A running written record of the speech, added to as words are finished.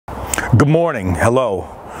Good morning. Hello.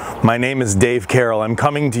 My name is Dave Carrol. I'm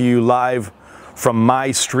coming to you live from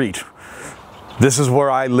my street. This is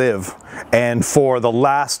where I live, and for the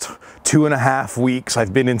last 2.5 weeks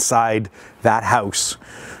I've been inside that house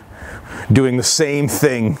doing the same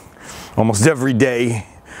thing almost every day.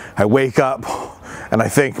 I wake up and I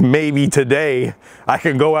think maybe today I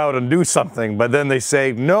can go out and do something, but then they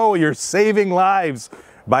say, no, you're saving lives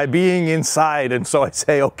by being inside. And so I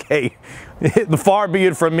say, okay, far be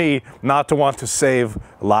it from me not to want to save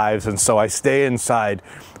lives, and so I stay inside.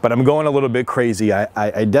 But I'm going a little bit crazy.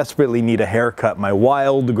 I desperately need a haircut. My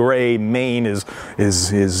wild gray mane is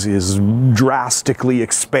drastically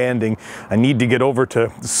expanding. I need to get over to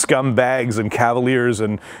scumbags and cavaliers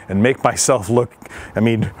and make myself look,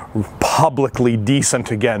 publicly decent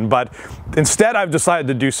again. But instead I've decided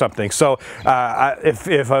to do something. So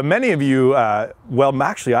if many of you, well,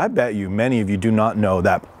 actually I bet you many of you do not know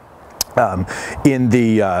that in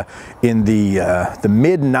the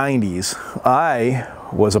mid-90s, I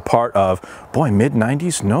was a part of,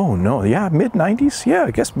 mid-90s? Yeah, mid-90s? Yeah,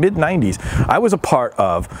 I guess mid-90s. I was a part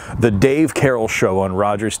of the Dave Carrol Show on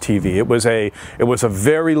Rogers TV. It was a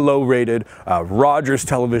very low-rated Rogers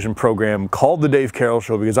television program called the Dave Carrol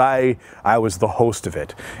Show because I was the host of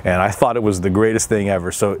it, and I thought it was the greatest thing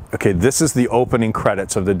ever. So, okay, this is the opening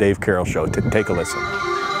credits of the Dave Carrol Show. Take a listen.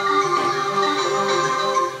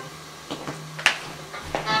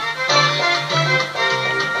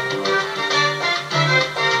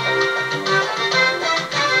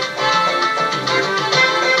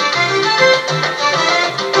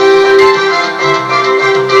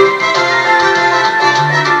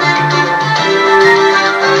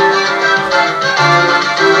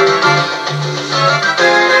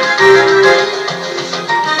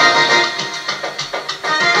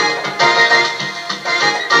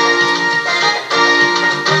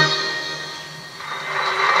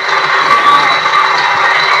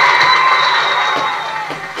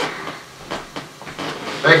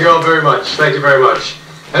 Thank you all very much. Thank you very much.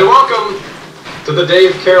 And welcome to the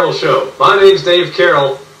Dave Carrol Show. My name's Dave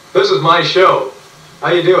Carrol. This is my show.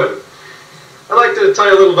 How you doing? I'd like to tell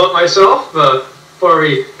you a little about myself before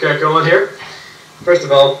we get going here. First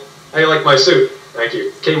of all, how you like my suit? Thank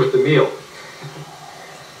you. Came with the meal.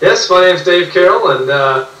 Yes, my name's Dave Carrol, and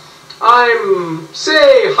I'm,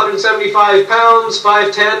 say, 175 pounds,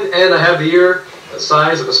 5'10", and I have the ear the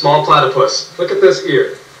size of a small platypus. Look at this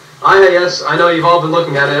ear. Yes, I know you've all been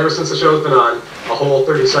looking at it ever since the show's been on, a whole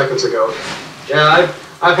 30 seconds ago. Yeah,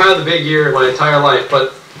 I've had the big ear my entire life,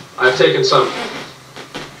 but I've taken some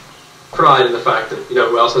pride in the fact that, you know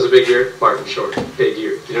who else has a big ear? Martin Short, big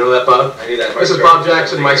ear. Did you know that, Bob? I knew that. This is Bob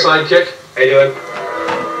Jackson, my sidekick. How you doing?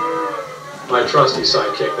 My trusty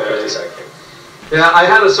sidekick, that is. Sidekick. Yeah, I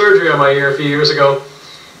had a surgery on my ear a few years ago.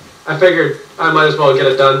 I figured I might as well get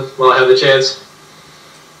it done while I have the chance.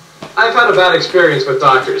 I've had a bad experience with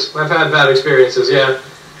doctors. I've had bad experiences, yeah.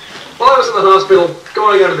 While I was in the hospital,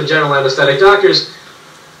 going under the general anesthetic, doctors,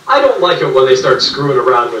 I don't like it when they start screwing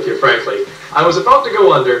around with you, frankly. I was about to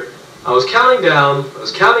go under. I was counting down.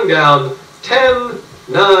 10,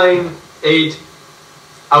 9, 8.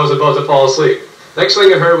 I was about to fall asleep. Next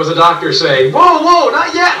thing I heard was a doctor saying, whoa, whoa,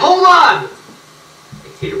 not yet, hold on! I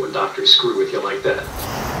hate it when doctors screw with you like that.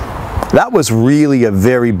 That was really a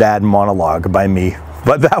very bad monologue by me.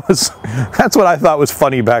 But that's what I thought was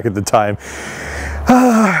funny back at the time.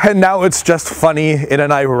 And now it's just funny in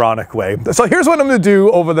an ironic way. So here's what I'm going to do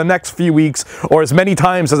over the next few weeks, or as many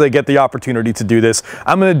times as I get the opportunity to do this.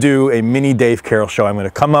 I'm going to do a mini Dave Carrol show. I'm going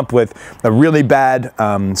to come up with a really bad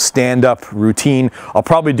stand-up routine. I'll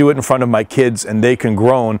probably do it in front of my kids and they can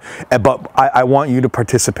groan, but I want you to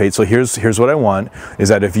participate. So here's what I want, is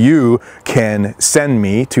that if you can send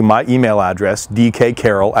me to my email address,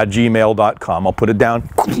 dkcarrol@gmail.com. I'll put it down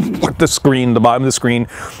at the screen, the bottom of the screen.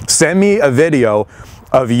 Send me a video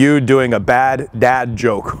of you doing a bad dad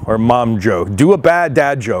joke or mom joke. Do a bad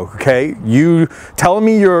dad joke, okay? You tell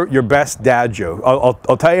me your best dad joke.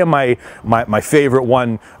 I'll tell you my favorite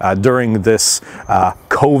one during this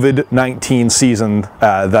Covid-19 season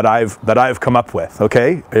that I've come up with.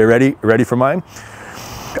 Okay, are you ready? Ready for mine?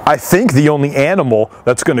 I think the only animal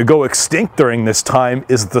that's going to go extinct during this time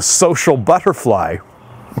is the social butterfly.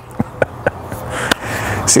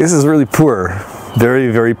 See, this is really poor.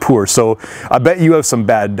 Very, very poor. So I bet you have some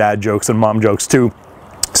bad dad jokes and mom jokes too.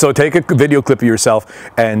 So take a video clip of yourself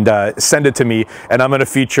and send it to me, and I'm going to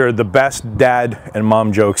feature the best dad and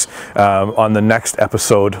mom jokes on the next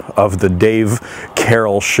episode of the Dave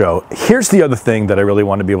Carrol Show. Here's the other thing that I really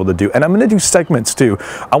want to be able to do, and I'm going to do segments too.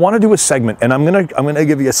 I want to do a segment, and I'm going to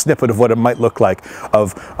give you a snippet of what it might look like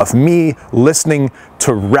of me listening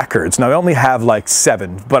to records. Now I only have like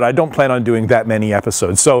 7, but I don't plan on doing that many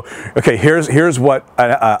episodes. So okay, here's what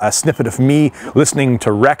a snippet of me listening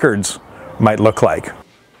to records might look like.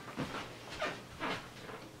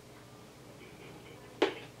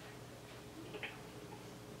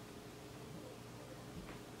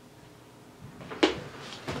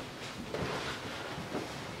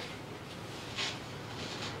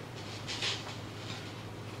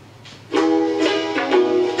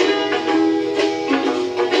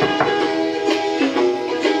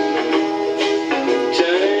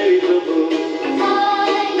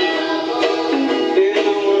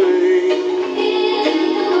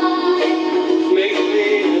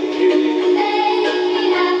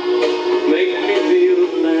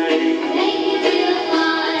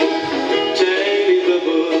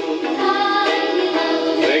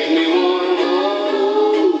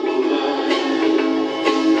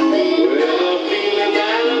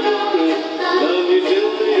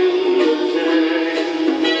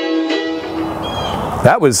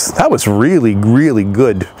 That was really, really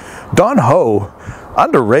good. Don Ho,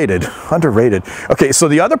 underrated. Okay, so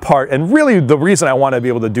the other part, and really the reason I want to be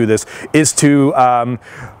able to do this, is to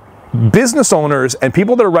business owners and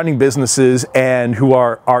people that are running businesses and who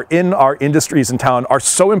are in our industries in town are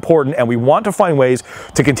so important, and we want to find ways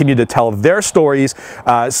to continue to tell their stories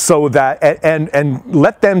so that and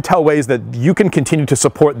let them tell ways that you can continue to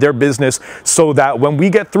support their business, so that when we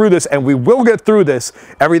get through this, and we will get through this,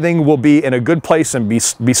 everything will be in a good place and be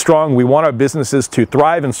strong. We want our businesses to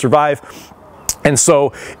thrive and survive. And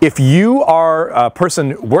so if you are a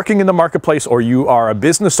person working in the marketplace, or you are a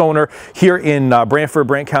business owner here in Brantford,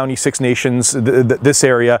 Brant County, Six Nations, this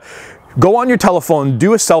area, go on your telephone,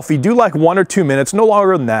 do a selfie, do like 1 or 2 minutes, no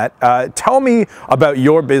longer than that. Tell me about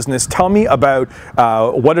your business. Tell me about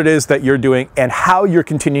what it is that you're doing and how you're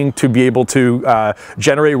continuing to be able to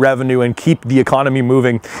generate revenue and keep the economy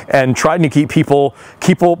moving, and trying to keep people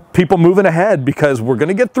moving ahead, because we're going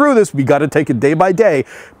to get through this. We got to take it day by day.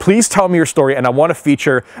 Please tell me your story, and I want to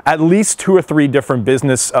feature at least 2 or 3 different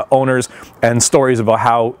business owners and stories about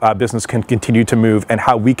how business can continue to move and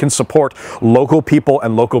how we can support local people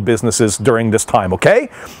and local businesses during this time, okay?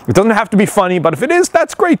 It doesn't have to be funny, but if it is,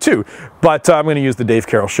 that's great too. But I'm going to use the Dave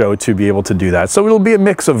Carrol Show to be able to do that. So it'll be a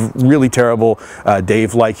mix of really terrible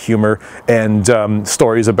Dave-like humor and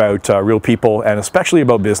stories about real people, and especially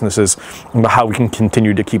about businesses, and how we can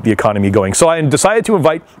continue to keep the economy going. So I decided to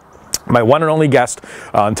invite my one and only guest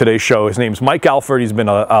on today's show. His name's Mike Alford. He's been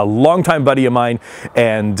a longtime buddy of mine,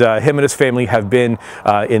 and him and his family have been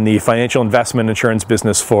in the financial investment insurance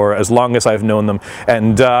business for as long as I've known them.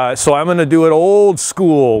 And so I'm going to do it old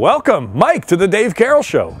school. Welcome, Mike, to the Dave Carrol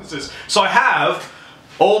Show. So I have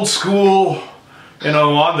old school, you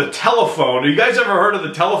know, on the telephone. Have you guys ever heard of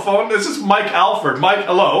the telephone? This is Mike Alford. Mike,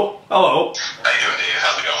 hello. Hello. How you doing, Dave?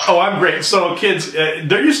 How's it going? Oh, I'm great. So, kids,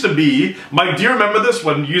 there used to be, Mike, do you remember this,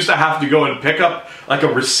 when you used to have to go and pick up like a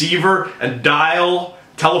receiver and dial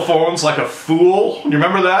telephones like a fool? You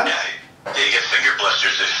remember that? Yeah, you get finger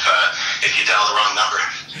blisters if you dial the wrong number,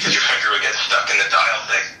 because your finger would get stuck in the dial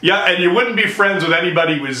thing. Yeah, and you wouldn't be friends with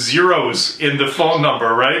anybody with zeros in the phone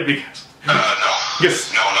number, right? Because no.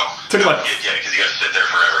 Yes. No. Took like, yeah, because you got to sit there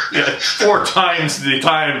forever. Yeah, 4 times the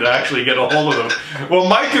time to actually get a hold of them. Well,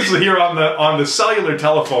 Mike is here on the cellular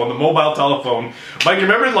telephone, the mobile telephone. Mike, you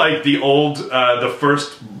remember like the old, the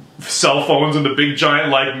first cell phones in the big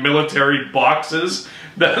giant like military boxes?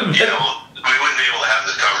 You know, we wouldn't be able to have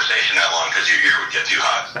this conversation that long because your ear would get too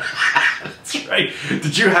hot. That's right.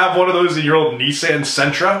 Did you have one of those in your old Nissan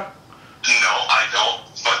Sentra? No, I don't.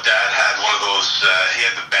 But Dad had one of those. He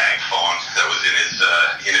had the bag phone that was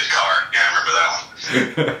in his car. Yeah, I remember that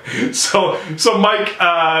one. So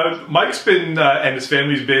Mike's been and his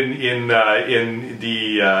family's been in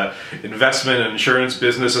the investment and insurance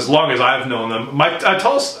business as long as I've known them. Mike,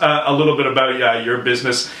 tell us a little bit about your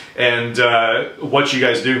business and what you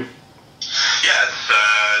guys do. Yeah,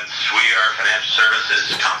 we are a financial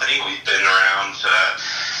services company. We've been around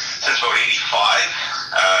since about '85.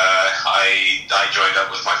 I joined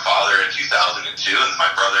up with my father in 2002, and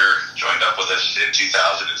my brother joined up with us in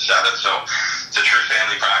 2007. So it's a true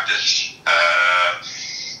family practice.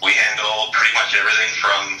 We handle pretty much everything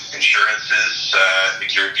from insurances.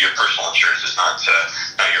 Your personal insurance is not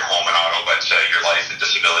your home and auto, but your life and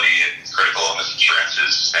disability and critical illness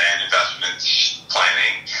insurances and investments,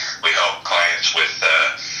 planning, we help clients with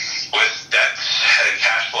debt and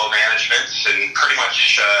cash flow management, and pretty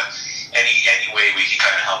much any way we can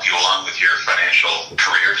kind of help you along with your financial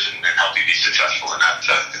careers and help you be successful in that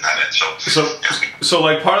end. So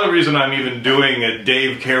like part of the reason I'm even doing a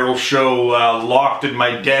Dave Carrol show locked in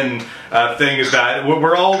my den thing is that we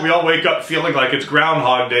all wake up feeling like it's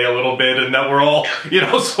Groundhog Day a little bit, and that we're all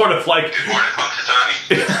sort of like good morning,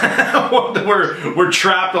 Punxsutawney. we're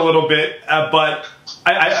trapped a little bit, but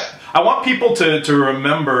I want people to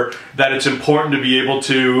remember that it's important to be able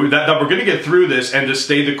to, that we're going to get through this and to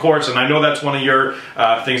stay the course. And I know that's one of your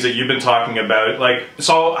things that you've been talking about. Like,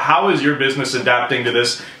 so how is your business adapting to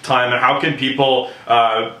this time, and how can people,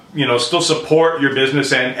 still support your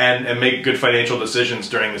business and make good financial decisions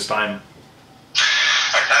during this time?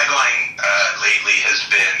 Our tagline lately has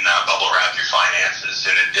been bubble wrap your finances,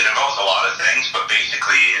 and it involves a lot of things, but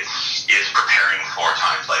basically it's preparing for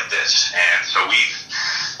times like this. And so we've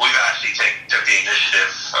actually took the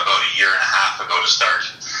initiative about a year and a half ago to start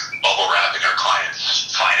bubble wrapping our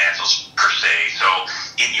clients' financials per se. So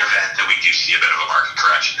in the event that we do see a bit of a market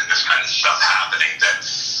correction and this kind of stuff happening, that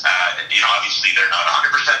obviously they're not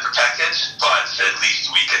 100% protected, but at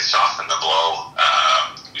least we can soften the blow.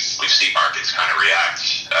 We've seen markets kind of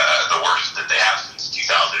react the worst that they have since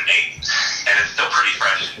 2008, and it's still pretty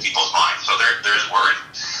fresh in people's minds. So there's worry.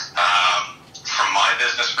 From my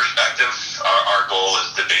business perspective, our goal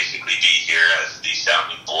is to basically be here as the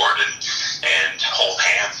sounding board and hold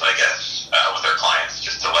hands, I guess, with our clients,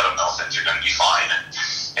 just to let them know things are going to be fine,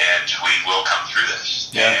 and we will come through this.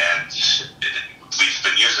 Yeah. And we've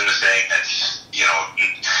been using the saying that,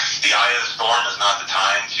 the eye of the storm is not the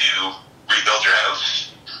time to rebuild your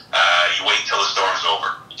house. You wait till the storm's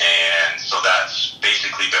over. And so that's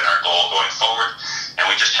basically been our goal going forward. And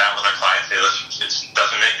we just chat with our clients, say, listen,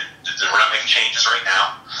 we're not making changes right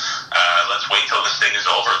now. Let's wait till this thing is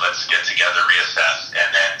over. Let's get together, reassess, and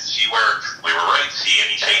then see where we were right, see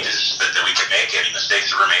any changes that we can make, any mistakes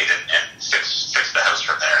that were made, and fix the house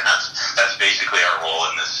from there. And that's basically our role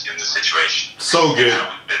in this situation. So good.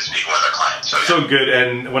 We've been speaking with our clients. So good.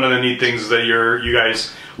 And one of the neat things is that you guys,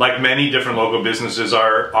 like many different local businesses,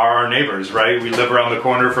 are our neighbors, right? We live around the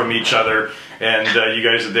corner from each other, and you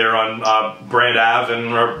guys are there on Brant Ave,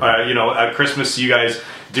 and at Christmas you guys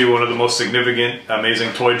do one of the most significant,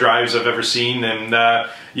 amazing toy drives I've ever seen, and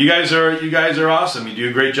you guys are awesome. You do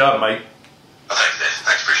a great job, Mike. Well, thanks, Dave.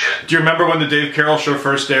 Thanks, appreciate it. Do you remember when the Dave Carrol Show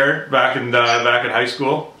first aired back in high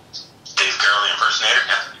school? Dave Carrol, the impersonator.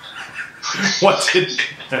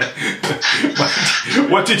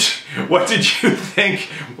 What did you think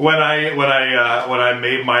when I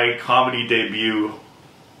made my comedy debut?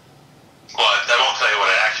 Well, I won't tell you what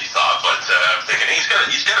I actually thought, but I'm thinking he's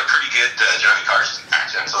got a pretty good Johnny Carson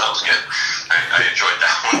accent, so that was good. I enjoyed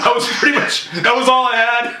that one. That was all I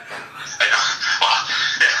had. I know. Well,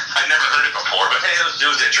 yeah, I'd never heard it before, but hey, it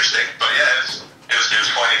was interesting. But yeah, it was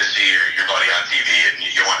funny to see your buddy on TV, and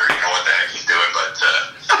you wonder, what the heck he's doing, but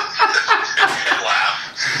and laugh.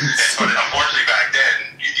 But unfortunately, back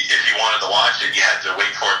then, if you wanted to watch it, you had to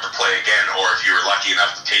wait for it to play again, or if you were lucky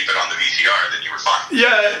enough to tape it on the VCR, then you were fine.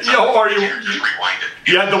 Yeah, or you just rewind it.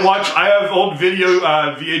 You had to watch. I have old video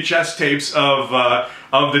VHS tapes of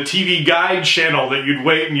the TV Guide channel that you'd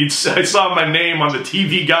wait, and I saw my name on the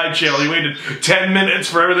TV Guide channel. You waited 10 minutes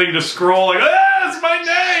for everything to scroll, like, that's my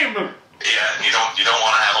name. Yeah, you don't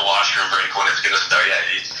want to have a washroom break when it's going to start. Yeah,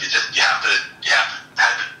 you have to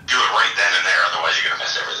do it right then and there, otherwise you're going to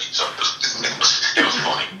miss everything. So it was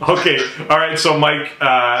funny. Okay, all right. So Mike,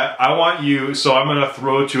 I want you. So I'm going to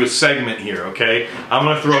throw to a segment here. Okay, I'm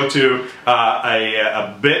going to throw to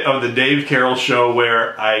a bit of the Dave Carrol Show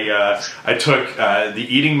where I took the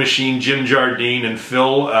Eating Machine, Jim Jardine, and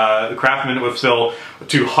Phil, the Craft Minute with Phil,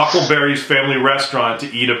 to Huckleberry's Family Restaurant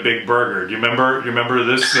to eat a big burger. Do you remember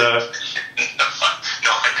this? No,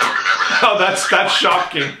 I don't remember that. Oh, that's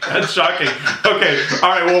shocking. That's shocking. Okay, all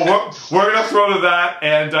right. Well, we're gonna throw to that.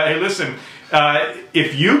 And hey, listen,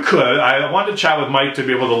 if you could, I wanted to chat with Mike to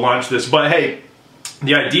be able to launch this. But hey,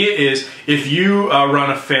 the idea is if you run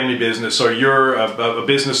a family business, or you're a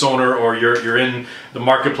business owner, or you're in the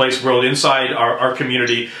marketplace world inside our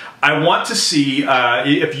community, I want to see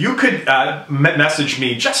if you could message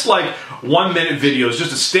me just like 1-minute videos,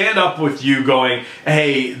 just to stand up with you going,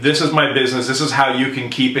 hey, this is my business, this is how you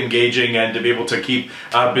can keep engaging and to be able to keep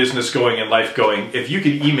business going and life going. If you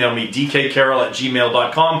could email me,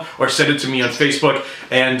 dkcarrol@gmail.com, or send it to me on Facebook,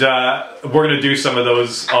 and we're going to do some of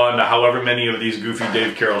those on however many of these goofy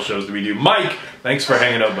Dave Carrol shows that we do. Mike, thanks for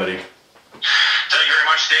hanging out, buddy. Thank you very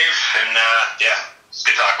much, Dave, and yeah, it's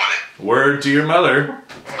good talking with you. Word to your mother.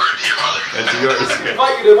 Word to your mother. That's yours. I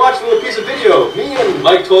invite you to watch a little piece of video. Me and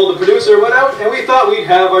Mike told the producer went out, and we thought we'd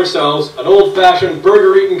have ourselves an old-fashioned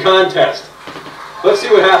burger eating contest. Let's see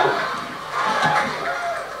what happened.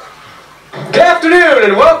 Good afternoon,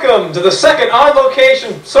 and welcome to the second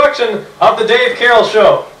on-location section of the Dave Carrol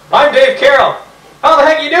Show. I'm Dave Carrol. How the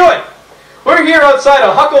heck are you doing? We're here outside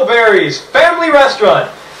of Huckleberry's Family Restaurant.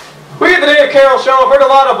 We at the Dave Carrol Show have heard a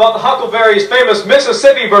lot about the Huckleberry's famous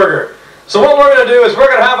Mississippi Burger. So what we're going to do is we're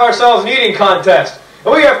going to have ourselves an eating contest.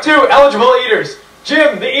 And we have two eligible eaters,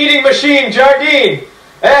 Jim, the Eating Machine Jardine,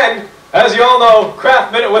 and, as you all know,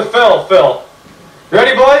 Craft Minute with Phil. Phil, you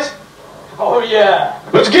ready, boys? Oh yeah.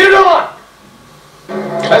 Let's get it on!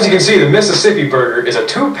 As you can see, the Mississippi Burger is a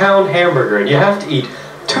 2-pound hamburger, and you have to eat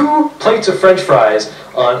 2 plates of French fries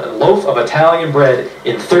on a loaf of Italian bread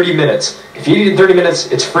in 30 minutes. If you eat it in 30 minutes,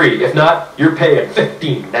 it's free. If not, you're paying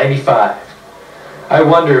 $15.95. I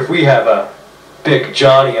wonder if we have a Big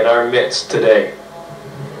Johnny in our midst today.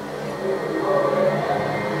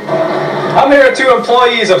 I'm here with 2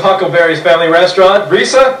 employees of Huckleberry's Family Restaurant,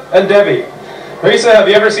 Risa and Debbie. Risa, have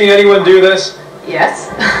you ever seen anyone do this? Yes.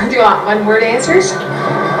 Do you want one-word answers?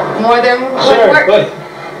 More than Sure, one word? but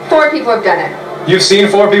 4 people have done it. you've seen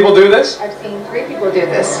 4 people do this? I've seen 3 people do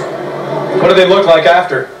this. What do they look like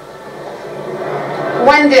after?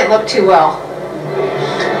 One didn't look too well.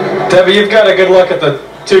 Debbie, you've got a good look at the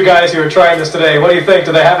 2 guys who are trying this today. What do you think?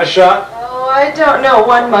 Do they have a shot? Oh, I don't know.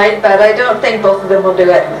 One might, but I don't think both of them will do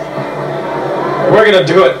it. We're going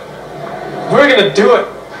to do it. We're going to do it.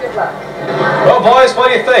 Good luck. Well, boys, what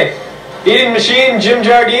do you think? Eating Machine, Jim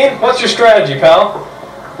Jardine, what's your strategy, pal?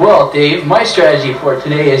 Well, Dave, my strategy for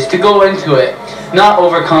today is to go into it not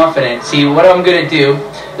overconfident. See, what I'm going to do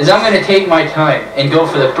is I'm going to take my time and go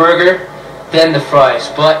for the burger, then the fries.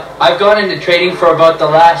 But I've gone into training for about the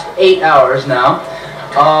last 8 hours now.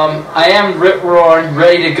 I am rip-roaring,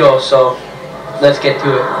 ready to go, so let's get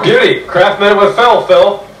to it. Beauty, Craft Minute with Phil.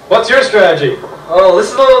 Phil, what's your strategy? Oh, this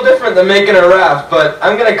is a little different than making a raft, but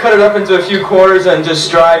I'm going to cut it up into a few quarters and just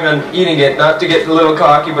strive on eating it. Not to get a little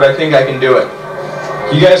cocky, but I think I can do it.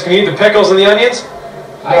 You guys can eat the pickles and the onions?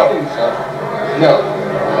 I think so. No.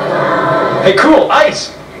 Hey, cool,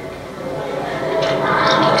 ice!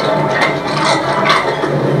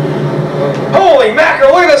 Holy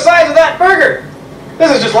mackerel, look at the size of that burger!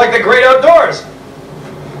 This is just like the great outdoors.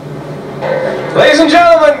 Ladies and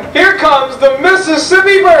gentlemen, here comes the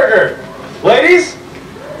Mississippi Burger. Ladies?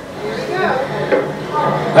 Here we go.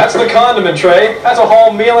 That's the condiment tray. That's a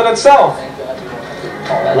whole meal in itself.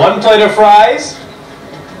 1 plate of fries,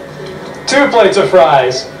 2 plates of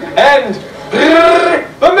fries, and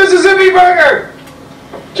the Mississippi Burger!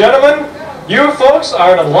 Gentlemen, you folks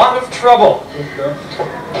are in a lot of trouble.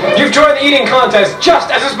 You've joined the eating contest just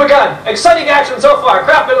as it's begun. Exciting action so far.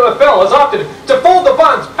 Craft Minute with Phil has opted to fold the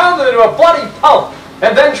buns, pound it into a bloody pulp,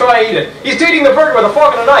 and then try to eat it. He's eating the burger with a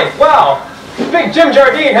fork and a knife. Wow. Big Jim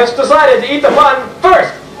Jardine has decided to eat the bun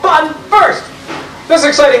first. Bun first. This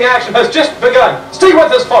exciting action has just begun. Stay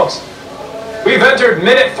with us, folks. We've entered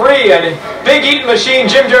minute 3, and Big Eating Machine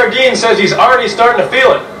Jim Jardine says he's already starting to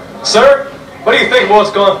feel it. Sir, what do you think of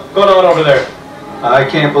what's going on over there? I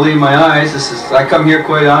can't believe my eyes. I come here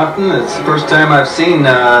quite often. It's the first time I've seen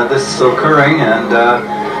this occurring, and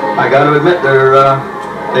I got to admit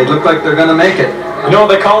they look like they're going to make it. You know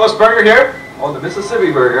what they call this burger here? Oh, the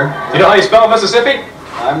Mississippi Burger. You know how you spell Mississippi?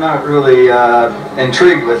 I'm not really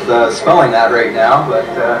intrigued with spelling that right now, but...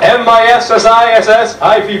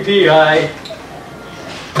 M-I-S-S-I-S-S-I-P-P-I.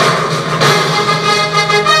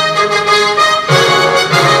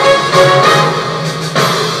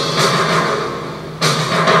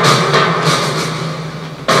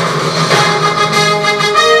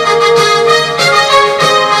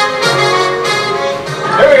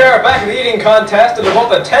 Back in the eating contest at about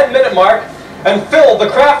the 10-minute mark, and Phil, the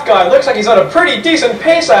craft guy, looks like he's on a pretty decent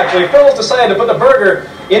pace actually. Phil's decided to put the burger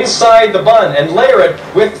inside the bun and layer it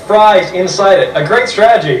with fries inside it. A great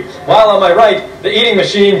strategy. While on my right, the eating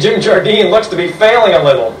machine, Jim Jardine, looks to be failing a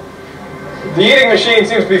little. The eating machine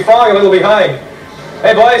seems to be falling a little behind.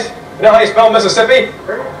 Hey boys, you know how you spell Mississippi?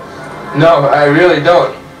 No, I really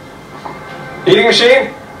don't. Eating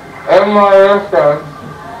machine? M-I-S-S.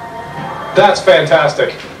 That's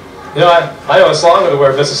fantastic. You know, I know a song with the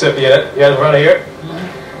word Mississippi in it. You guys want to hear it?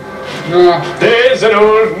 There's an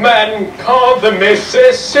old man called the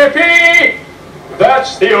Mississippi.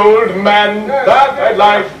 That's the old man that I'd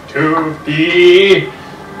like to be.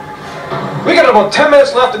 We got about 10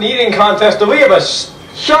 minutes left in the eating contest, and we have a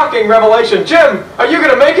shocking revelation. Jim, are you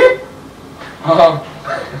going to make it? I'm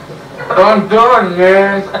done,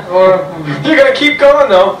 man. You're going to keep going,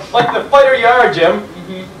 though, like the fighter you are, Jim.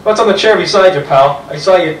 What's on the chair beside you, pal? I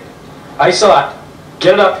saw you I saw it.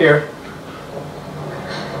 Get it up here.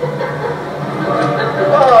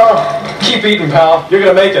 Oh, keep eating, pal. You're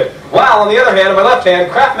gonna make it. While on the other hand, on my left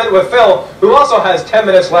hand, Kraft Mint with Phil, who also has 10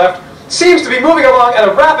 minutes left, seems to be moving along at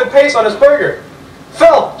a rapid pace on his burger.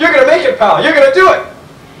 Phil, you're gonna make it, pal. You're gonna do it.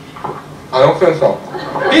 I don't think so.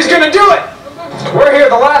 He's gonna do it. We're here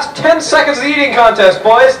the last 10 seconds of the eating contest,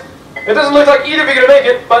 boys. It doesn't look like either of you are gonna make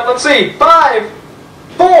it, but let's see. 5,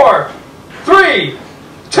 4, 3,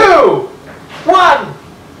 2, 1.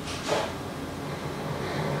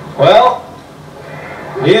 Well,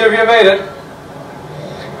 neither of you made it.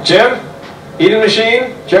 Jim, eating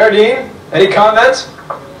machine, Jardine, any comments?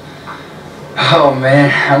 Oh man,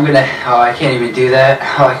 I can't even do that.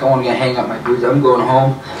 I'm only gonna hang up my boots. I'm going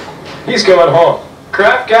home. He's going home.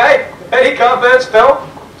 Craft guy, any comments, Phil?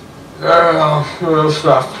 Little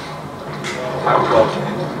stuff.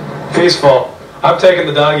 Peaceful. I'm taking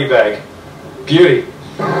the doggy bag. Beauty.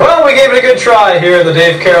 Well, we gave it a good try here at the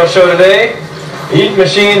Dave Carrol Show today. Eat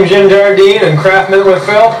Machine, Jim Jardine, and Kraft Mint with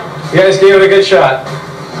Phil. You guys gave it a good shot.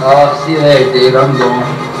 See you later, Dave. I'm going.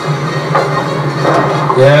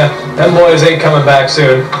 Yeah, them boys ain't coming back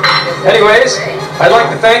soon. Anyways, I'd like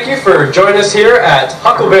to thank you for joining us here at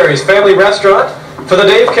Huckleberry's Family Restaurant for the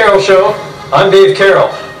Dave Carrol Show. I'm Dave Carrol.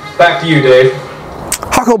 Back to you, Dave.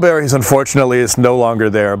 Huckleberry's, unfortunately, is no longer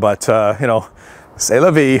there, but, you know, c'est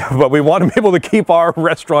la vie. But we want to be able to keep our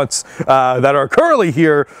restaurants that are currently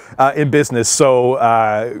here in business. So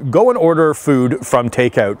go and order food from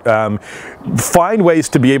takeout. Find ways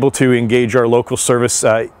to be able to engage our local service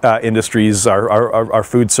industries, our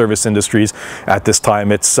food service industries at this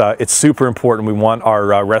time. It's super important. We want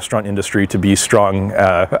our restaurant industry to be strong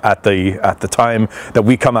at the time that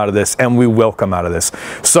we come out of this, and we will come out of this.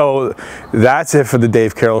 So that's it for the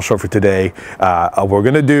Dave Carrol Show for today. We're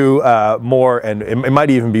going to do more, and it might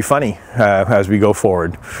even be funny as we go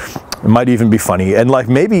forward. It might even be funny, and like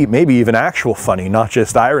maybe even actual funny, not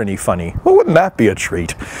just irony funny. Well, wouldn't that be a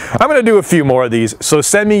treat? I'm going to do a few more of these. So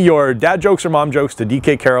send me your dad jokes or mom jokes to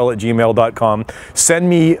dkcarrol@gmail.com. Send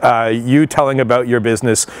me you telling about your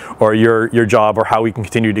business or your job or how we can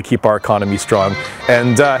continue to keep our economy strong.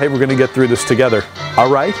 And hey, we're going to get through this together.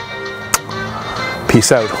 All right?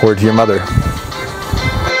 Peace out. Word to your mother.